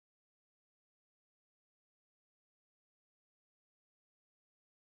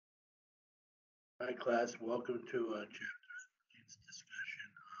Hi, class. Welcome to Chapter 15's discussion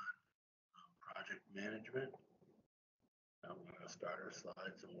on project management. I'm going to start our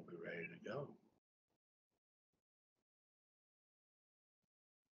slides and we'll be ready to go.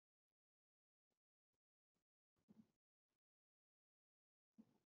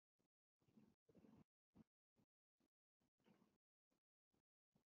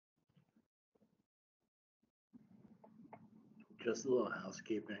 Just a little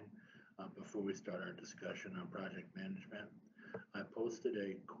housekeeping before we start our discussion on project management. I posted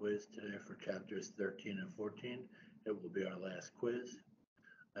a quiz today for chapters 13 and 14. It will be our last quiz.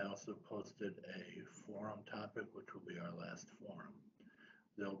 I also posted a forum topic, which will be our last forum.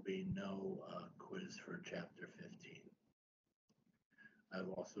 There'll be no quiz for chapter 15. I've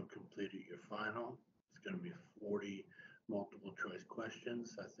also completed your final. It's going to be 40 multiple choice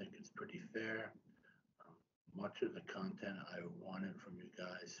questions. I think it's pretty fair. Much of the content I wanted from you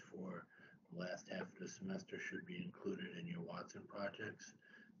guys for the last half of the semester should be included in your Watson projects.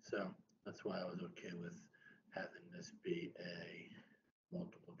 So that's why I was okay with having this be a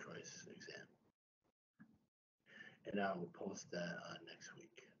multiple choice exam. And I will post that next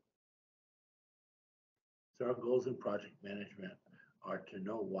week. So our goals in project management are to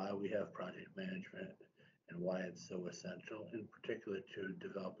know why we have project management and why it's so essential, in particular to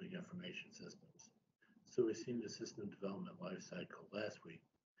developing information systems. So we've seen the system development lifecycle last week.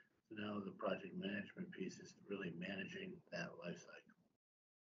 So now the project management piece is really managing that lifecycle.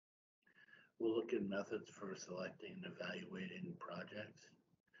 We'll look at methods for selecting and evaluating projects.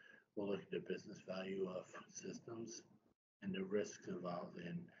 We'll look at the business value of systems and the risks involved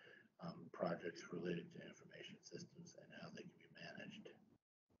in projects related to information systems and how they can be managed.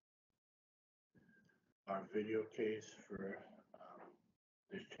 Our video case for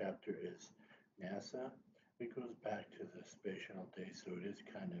this chapter is NASA. It goes back to the Space Shuttle days, so it is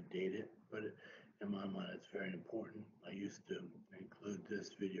kind of dated, but in my mind, it's very important. I used to include this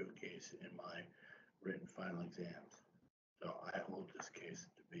video case in my written final exams. So I hold this case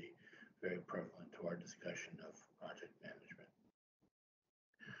to be very prevalent to our discussion of project management.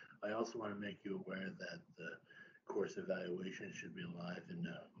 I also want to make you aware that the course evaluation should be live in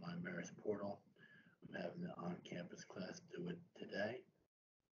the MyMeris portal. I'm having the on-campus class do it today.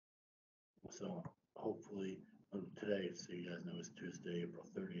 So hopefully, today, so you guys know it's Tuesday, April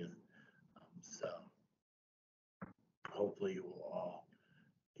 30th. So hopefully you will all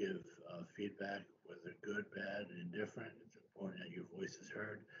give feedback, whether good, bad, and indifferent. It's important that your voice is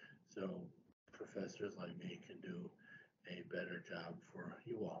heard. So professors like me can do a better job for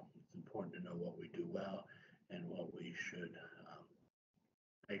you all. It's important to know what we do well and what we should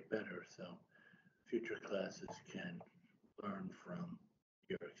make better so future classes can learn from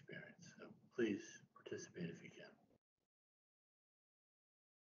your experience. So please participate if you can.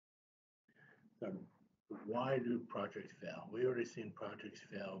 So why do projects fail? We already seen projects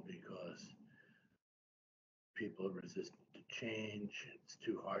fail because people are resistant to change, it's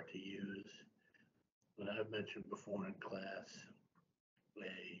too hard to use. What I've mentioned before in class,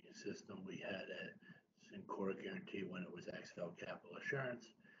 a system we had at Syncora Guarantee when it was XFL Capital Assurance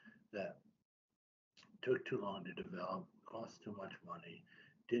that took too long to develop, cost too much money,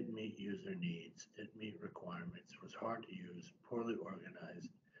 didn't meet user needs, didn't meet requirements, was hard to use, poorly organized,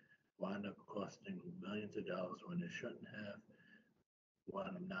 wound up costing millions of dollars when it shouldn't have,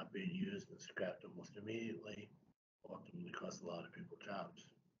 wound up not being used and scrapped almost immediately, ultimately cost a lot of people jobs.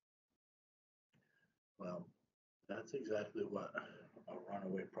 Well, that's exactly what a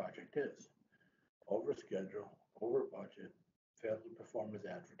runaway project is. Over schedule, over budget, failed to perform as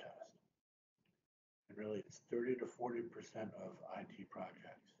advertised. And really, it's 30 to 40% of IT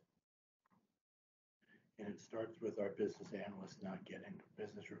projects. And it starts with our business analyst not getting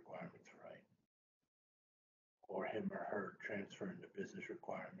business requirements right, or him or her transferring the business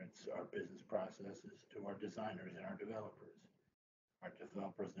requirements, our business processes to our designers and our developers. Our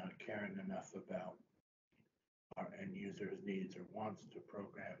developers not caring enough about our end user's needs or wants to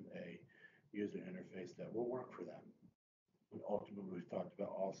program a user interface that will work for them. And ultimately, we've talked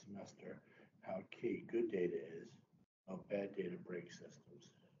about all semester how key good data is, how bad data breaks systems.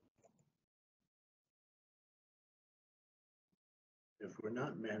 If we're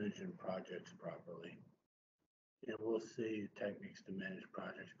not managing projects properly, and we'll see techniques to manage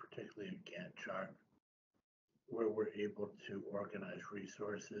projects, particularly in Gantt chart, where we're able to organize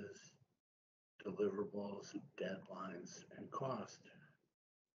resources, deliverables, deadlines, and cost.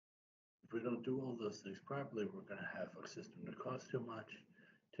 If we don't do all those things properly, we're going to have a system that costs too much,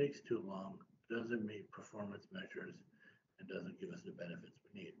 takes too long, doesn't meet performance measures, and doesn't give us the benefits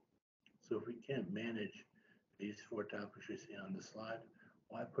we need. So if we can't manage these four topics you see on the slide,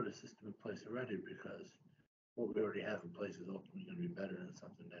 why put a system in place already? Because what we already have in place is ultimately going to be better than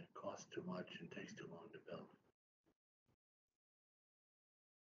something that costs too much and takes too long to build.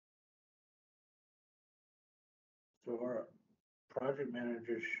 So our project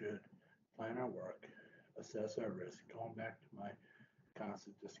managers should plan our work, assess our risk, going back to my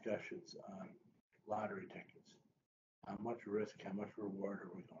constant discussions on lottery tickets. How much risk, how much reward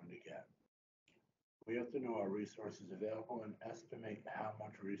are we going to get? We have to know our resources available and estimate how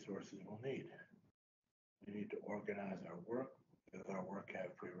much resources we'll need. We need to organize our work. Does our work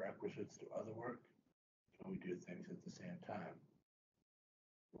have prerequisites to other work? Can we do things at the same time?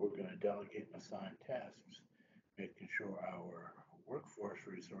 We're going to delegate and assign tasks, making sure our workforce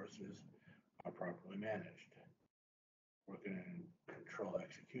resources are properly managed. We're going to control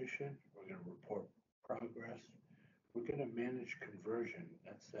execution. We're going to report progress. We're going to manage conversion.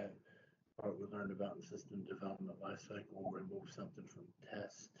 That's that part we learned about in system development lifecycle. We'll move something from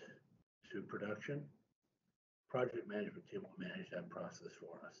test to production. Project management team will manage that process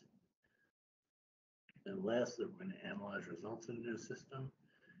for us. And lastly, we're going to analyze results in the new system,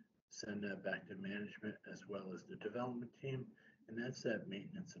 send that back to management as well as the development team. And that's that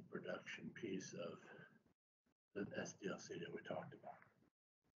maintenance and production piece of the SDLC that we talked about.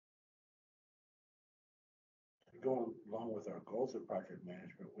 Going along with our goals of project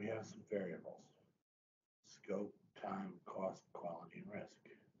management, we have some variables: scope, time, cost, quality, and risk.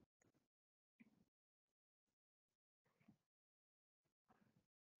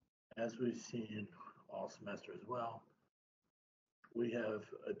 As we've seen all semester as well, we have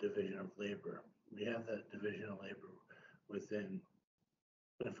a division of labor. We have that division of labor within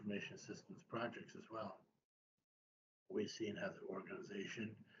information systems projects as well. We've seen how the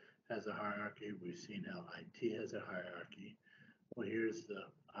organization has a hierarchy. We've seen how IT has a hierarchy. Well, here's the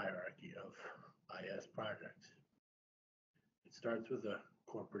hierarchy of IS projects. It starts with a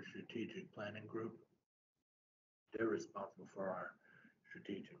corporate strategic planning group. They're responsible for our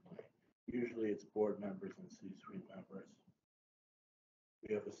strategic plan. Usually it's board members and C-suite members.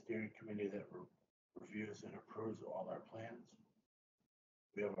 We have a steering committee that reviews and approves all our plans.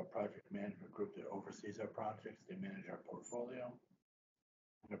 We have a project management group that oversees our projects. They manage our portfolio.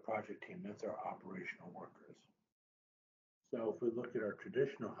 And a project team, that's our operational workers. So if we look at our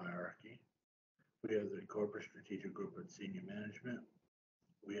traditional hierarchy, we have the corporate strategic group at senior management.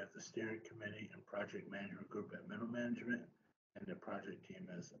 We have the steering committee and project management group at middle management, and the project team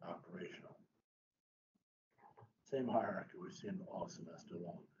as operational. Same hierarchy we've seen all semester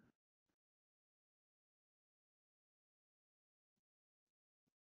long.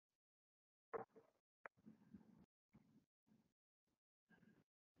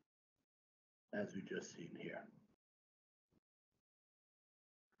 As we just seen here.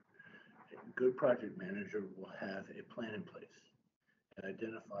 A good project manager will have a plan in place. It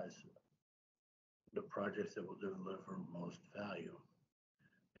identifies the projects that will deliver most value.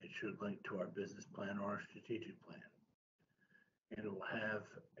 It should link to our business plan or our strategic plan. And it will have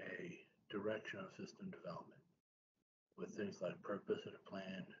a direction of system development with things like purpose of the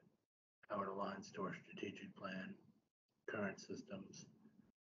plan, how it aligns to our strategic plan, current systems,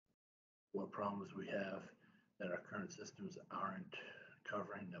 what problems we have that our current systems aren't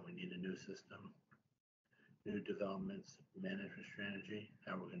covering, that we need a new system, new developments, management strategy,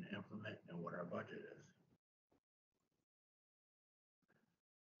 how we're going to implement, and what our budget is.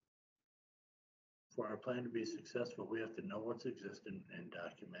 For our plan to be successful, we have to know what's existing and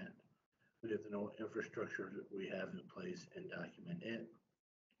document. We have to know what infrastructure we have in place and document it.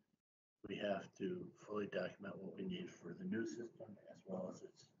 We have to fully document what we need for the new system as well as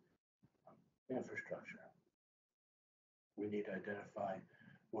its infrastructure. We need to identify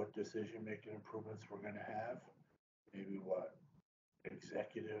what decision-making improvements we're going to have, maybe what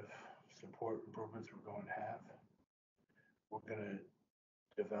executive support improvements we're going to have. We're going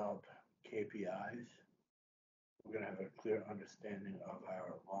to develop KPIs. We're going to have a clear understanding of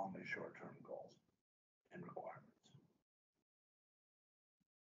our long and short-term goals and requirements.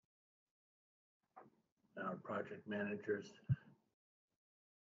 Our project managers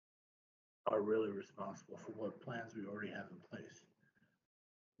are really responsible for what plans we already have in place.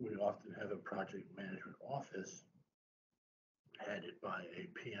 We often have a project management office headed by a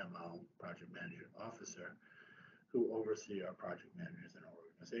PMO, project management officer, who oversee our project managers in our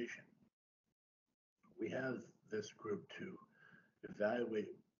organization. We have this group to evaluate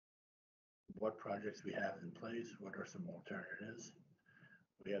what projects we have in place, what are some alternatives.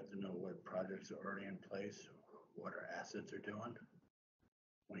 We have to know what projects are already in place, what our assets are doing.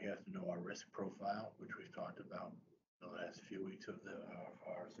 We have to know our risk profile, which we've talked about the last few weeks of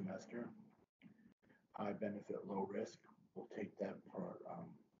our semester. High benefit, low risk. we'll take that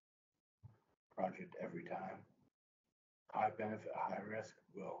project every time. High benefit, high risk,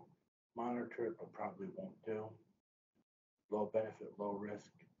 we'll monitor it, but probably won't do. Low benefit, low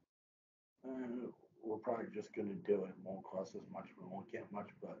risk, we're probably just going to do it. It won't cost us much. We won't get much,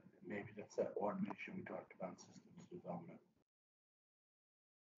 but maybe that's that automation we talked about in systems development.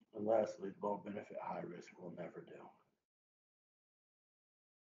 And lastly, low benefit, high risk we'll never do.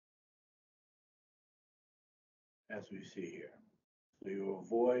 As we see here. So you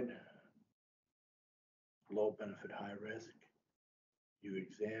avoid low benefit, high risk. You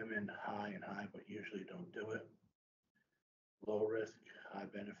examine high and high, but usually don't do it. Low risk, high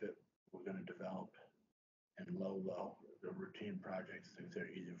benefit, we're going to develop. And low, the routine projects, things that are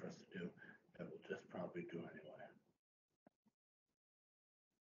easy for us to do, that we'll just probably do anyway.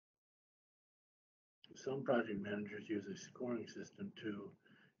 Some project managers use a scoring system to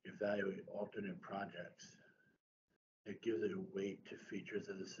evaluate alternate projects. It gives a weight to features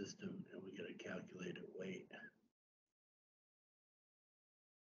of the system, and we get a calculated weight.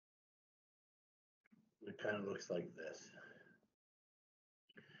 It kind of looks like this.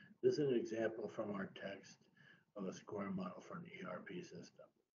 This is an example from our text of a scoring model for an ERP system.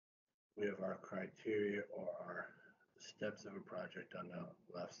 We have our criteria or our steps of a project on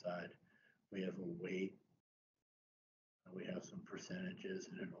the left side. We have a weight, and we have some percentages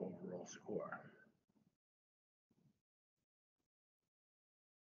and an overall score.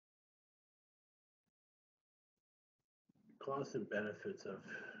 Costs and benefits of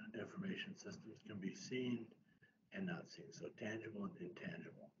information systems can be seen and not seen, so tangible and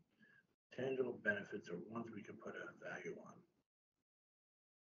intangible. Tangible benefits are ones we can put a value on.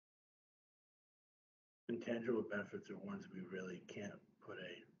 Intangible benefits are ones we really can't put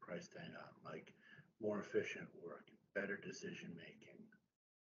a price tag on, like more efficient work, better decision making.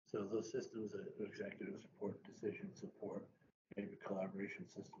 So those systems, executive support, decision support, maybe collaboration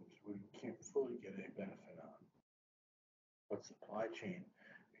systems, we can't fully get a benefit on. But supply chain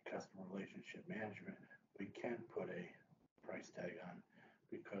and customer relationship management, we can put a price tag on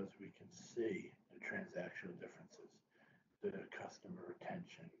because we can see the transactional differences, the customer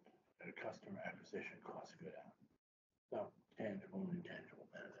retention, the customer acquisition costs go down. So tangible and intangible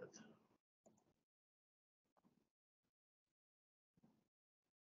benefits.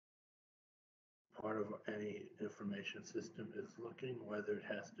 Part of any information system is looking whether it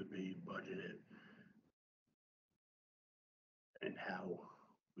has to be budgeted and how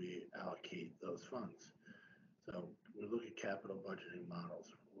we allocate those funds. So we look at capital budgeting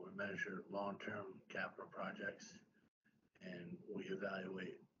models. We measure long-term capital projects, and we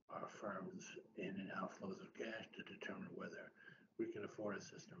evaluate our firm's in and outflows of cash to determine whether we can afford a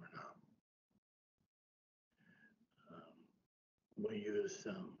system or not. We use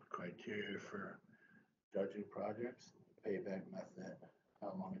some criteria for judging projects, payback method,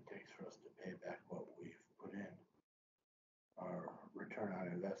 how long it takes for us to pay back what we've put in, our return on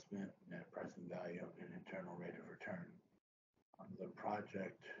investment, net present value, and internal rate of return. On the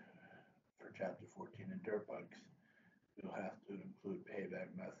project for Chapter 14 in dirt bikes, you'll have to include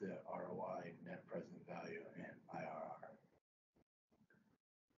payback method, ROI, net present value, and IRR.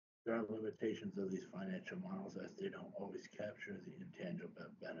 There are limitations of these financial models as they don't always capture the intangible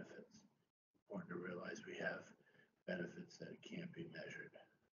benefits. Important to realize we have benefits that can't be measured.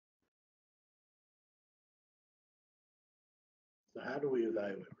 So how do we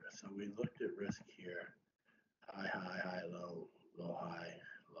evaluate risk? So we looked at risk here, high, high, high, low, low, high,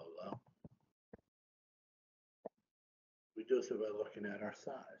 low, low. We do so by looking at our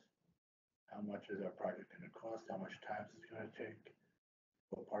size. How much is our project going to cost? How much time is it going to take?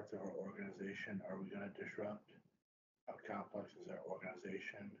 What parts of our organization are we going to disrupt? How complex is our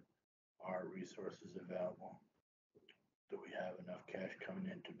organization? Are resources available? Do we have enough cash coming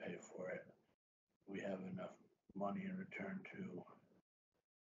in to pay for it? Do we have enough money in return to,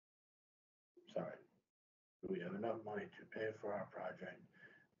 do we have enough money to pay for our project,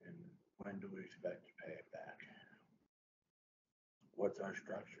 and when do we expect to pay it back? What's our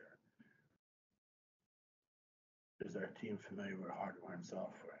structure? Is our team familiar with hardware and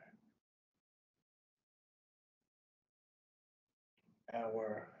software?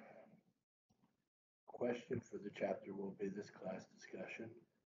 Our question for the chapter will be this class discussion.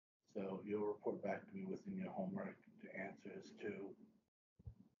 So you'll report back to me within your homework the answers to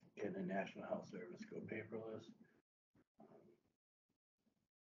can the National Health Service go paperless?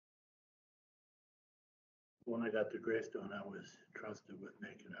 When I got to Greystone, I was trusted with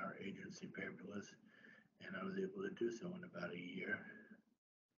making our agency paperless, and I was able to do so in about a year.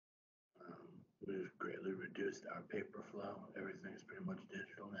 We've greatly reduced our paper flow. Everything's pretty much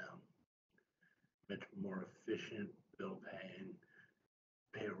digital now. Much more efficient bill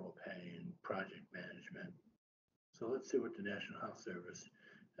So let's see what the National Health Service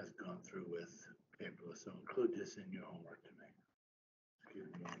has gone through with paperless. So include this in your homework tonight. Excuse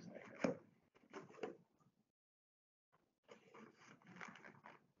me one second.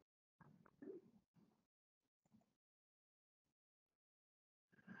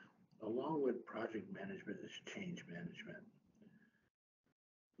 Along with project management is change management.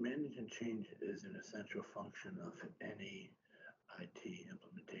 Managing change is an essential function of any IT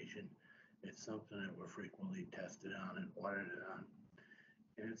implementation. It's something that we're frequently tested on and audited on.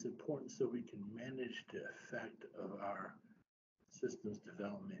 And it's important so we can manage the effect of our systems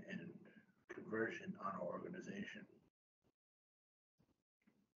development and conversion on our organization.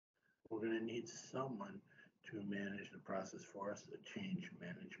 We're going to need someone to manage the process for us, a change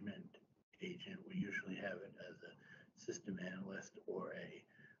management agent. We usually have it as a system analyst or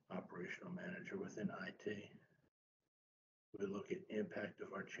a operational manager within IT. We look at impact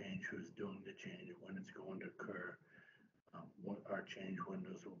of our change, who's doing the change, when it's going to occur, what our change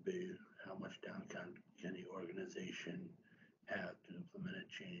windows will be, how much downtime can the organization have to implement a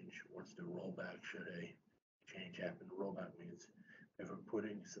change, what's the rollback should a change happen. Rollback means if we're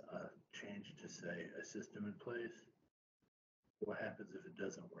putting a change to, say, a system in place, what happens if it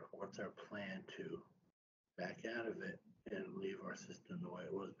doesn't work? What's our plan to back out of it and leave our system the way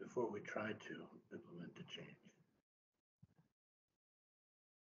it was before we tried to implement the change?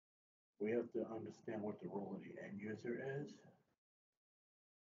 We have to understand what the role of the end user is,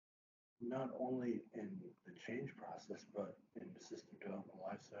 not only in the change process, but in the system development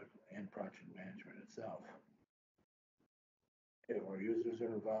lifecycle and project management itself. If our users are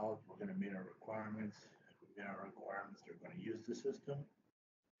involved, we're going to meet our requirements. If we meet our requirements, they're going to use the system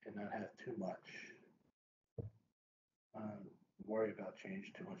and not have too much worry about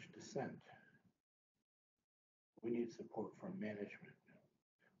change, too much dissent. We need support from management.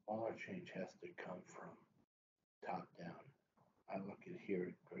 All our change has to come from top down. I look at here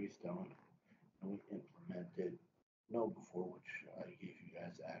at Greystone, and we implemented KnowBe4, which I gave you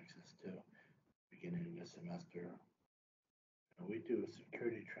guys access to beginning of the semester. And we do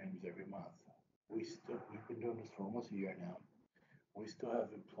security trainings every month. We've been doing this for almost a year now. We still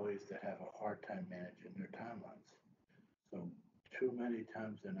have employees that have a hard time managing their timelines. So too many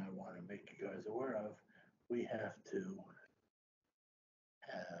times than I want to make you guys aware of, we have to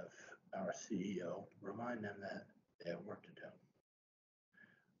have our CEO remind them that they have work to do.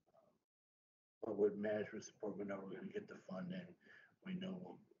 But with management support, we know we're going to get the funding. We know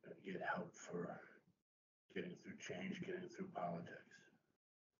we'll get help for getting through change, getting through politics.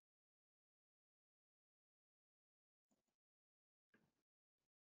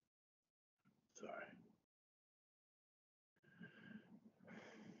 Sorry.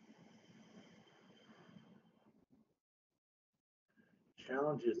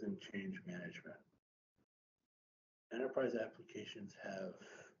 Challenges in change management. Enterprise applications have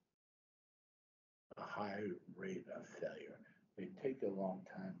a high rate of failure. They take a long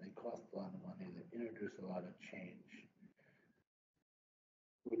time, they cost a lot of money, they introduce a lot of change.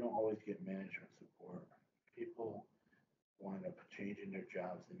 We don't always get management support. People wind up changing their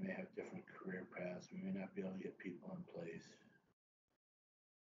jobs, they may have different career paths, we may not be able to get people in place.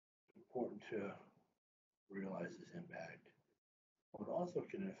 It's important to realize this impact. What also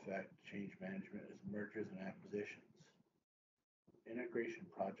can affect change management is mergers and acquisitions. Integration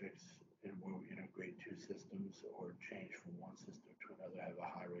projects where we integrate two systems or change from one system to another have a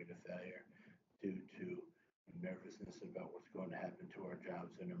high rate of failure due to nervousness about what's going to happen to our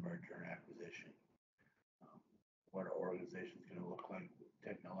jobs in a merger and acquisition. What our organization is going to look like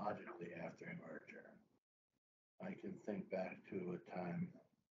technologically after a merger. I can think back to a time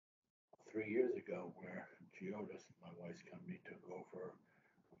 3 years ago where Geodis, my wife's company, took over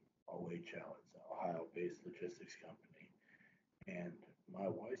OHL. It's an Ohio-based logistics company. And my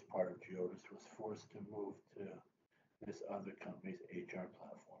wife's part of Geodis was forced to move to this other company's HR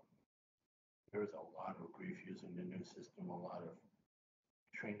platform. There was a lot of grief using the new system, a lot of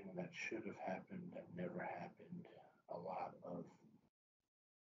training that should have happened that never happened, a lot of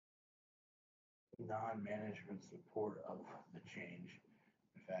non-management support of the change.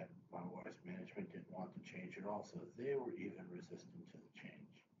 In fact, my wife's management didn't want the change at all, so they were even resistant to the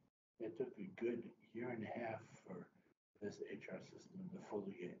change. It took a good year and a half for this HR system to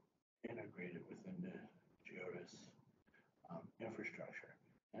fully get integrated within the Geodis infrastructure.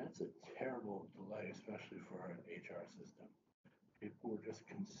 And that's a terrible delay, especially for an HR system. People were just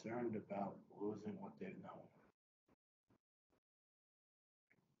concerned about losing what they've known.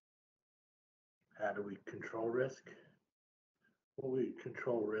 How do we control risk? Well, we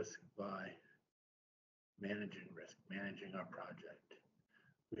control risk by managing risk, managing our project.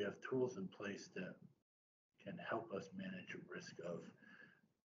 We have tools in place that can help us manage risk of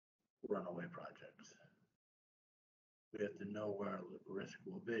runaway projects. We have to know where our risk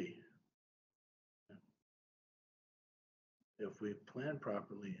will be. If we plan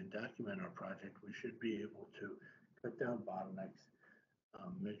properly and document our project, we should be able to cut down bottlenecks,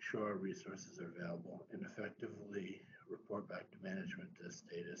 make sure our resources are available, and effectively report back to management the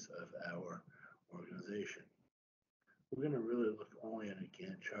status of our organization. We're going to really look only at a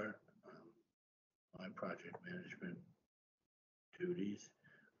Gantt chart. My project management duties,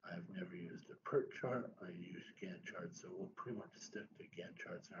 I've never used a PERT chart. I use Gantt charts, so we'll pretty much stick to Gantt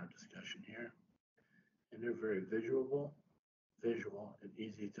charts in our discussion here. And they're very visual, and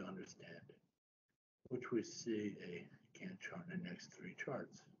easy to understand, which we see a Gantt chart in the next three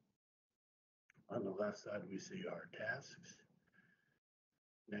charts. On the left side, we see our tasks.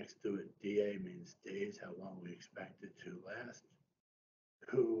 Next to it, DA means days, how long we expect it to last.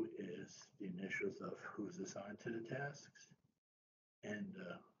 Who is the initials of who's assigned to the tasks. And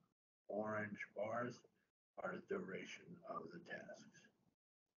orange bars are the duration of the tasks.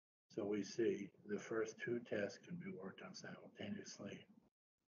 So we see the first two tasks can be worked on simultaneously.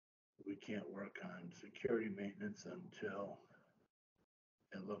 We can't work on security maintenance until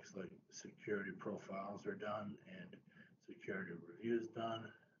it looks like security profiles are done and security reviews done.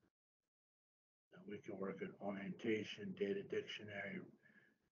 And we can work on orientation, data dictionary,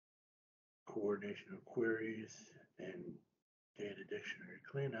 coordination of queries, and data dictionary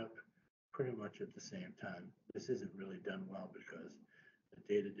cleanup pretty much at the same time. This isn't really done well because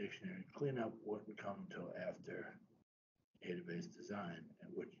the data dictionary cleanup wouldn't come until after database design, and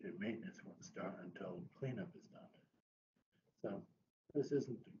which maintenance wouldn't start until cleanup is done. So this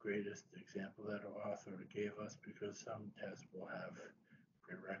isn't the greatest example that our author gave us because some tests will have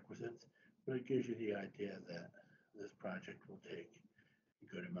prerequisites, but it gives you the idea that this project will take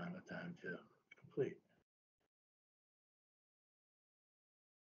a good amount of time to complete.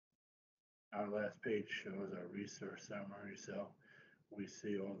 Our last page shows our resource summary, so we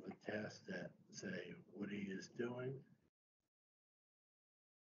see all the tasks that say what he is doing,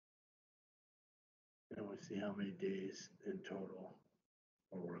 and we see how many days in total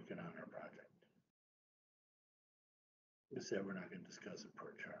we're working on our project. We said we're not going to discuss a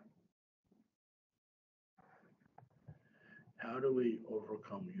PERT chart. How do we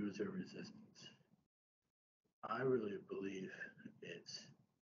overcome user resistance? I really believe it's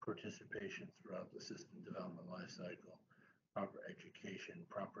participation throughout the system development lifecycle, proper education,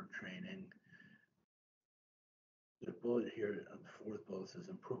 proper training. The bullet here on the fourth bullet says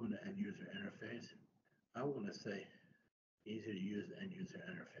improvement of end user interface. I want to say easy to use end user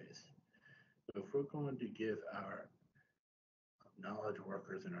interface. So if we're going to give our knowledge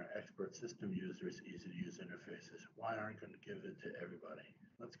workers and our expert system users easy to use interfaces, why aren't we going to give it to everybody?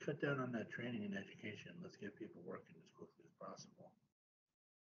 Let's cut down on that training and education. Let's get people working as quickly as possible.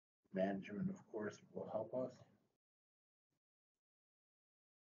 Management, of course, will help us.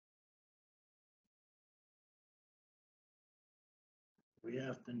 We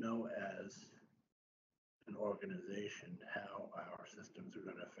have to know as an organization how our systems are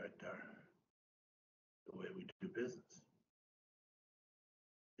going to affect the way we do business.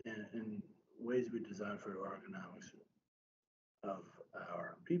 And ways we design for the ergonomics of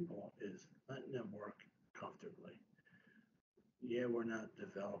our people is letting them work comfortably. Yeah, we're not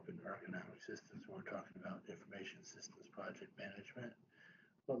developing ergonomic systems. We're talking about information systems project management,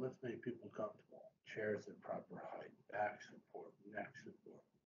 but let's make people comfortable. Chairs at proper height, back support, neck support,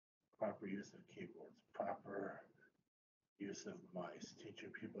 proper use of keyboards, proper use of mice,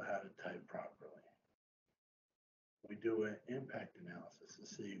 teaching people how to type properly. We do an impact analysis to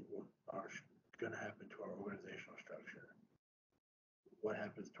see what are going to happen to our organizational structure, what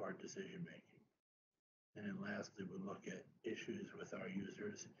happens to our decision making. And then lastly, we look at issues with our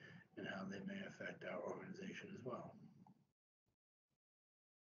users and how they may affect our organization as well.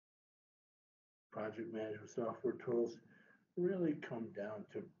 Project management software tools really come down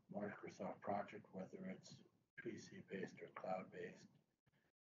to Microsoft Project, whether it's PC-based or cloud-based.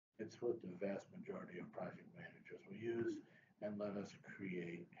 It's what the vast majority of project managers will use and let us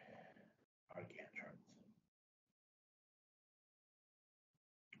create our Gantt charts.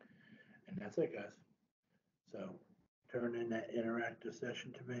 And that's it, guys. So turn in that interactive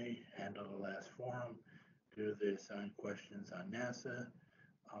session to me, handle the last forum, do the assigned questions on NASA.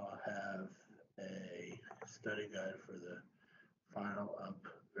 I'll have a study guide for the final up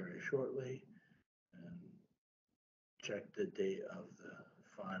very shortly, and check the date of the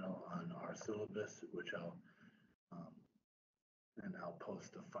final on our syllabus, which I'll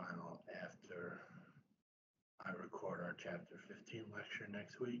post the final after I record our chapter 15 lecture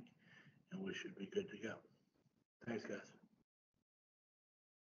next week, and we should be good to go. Thanks, guys.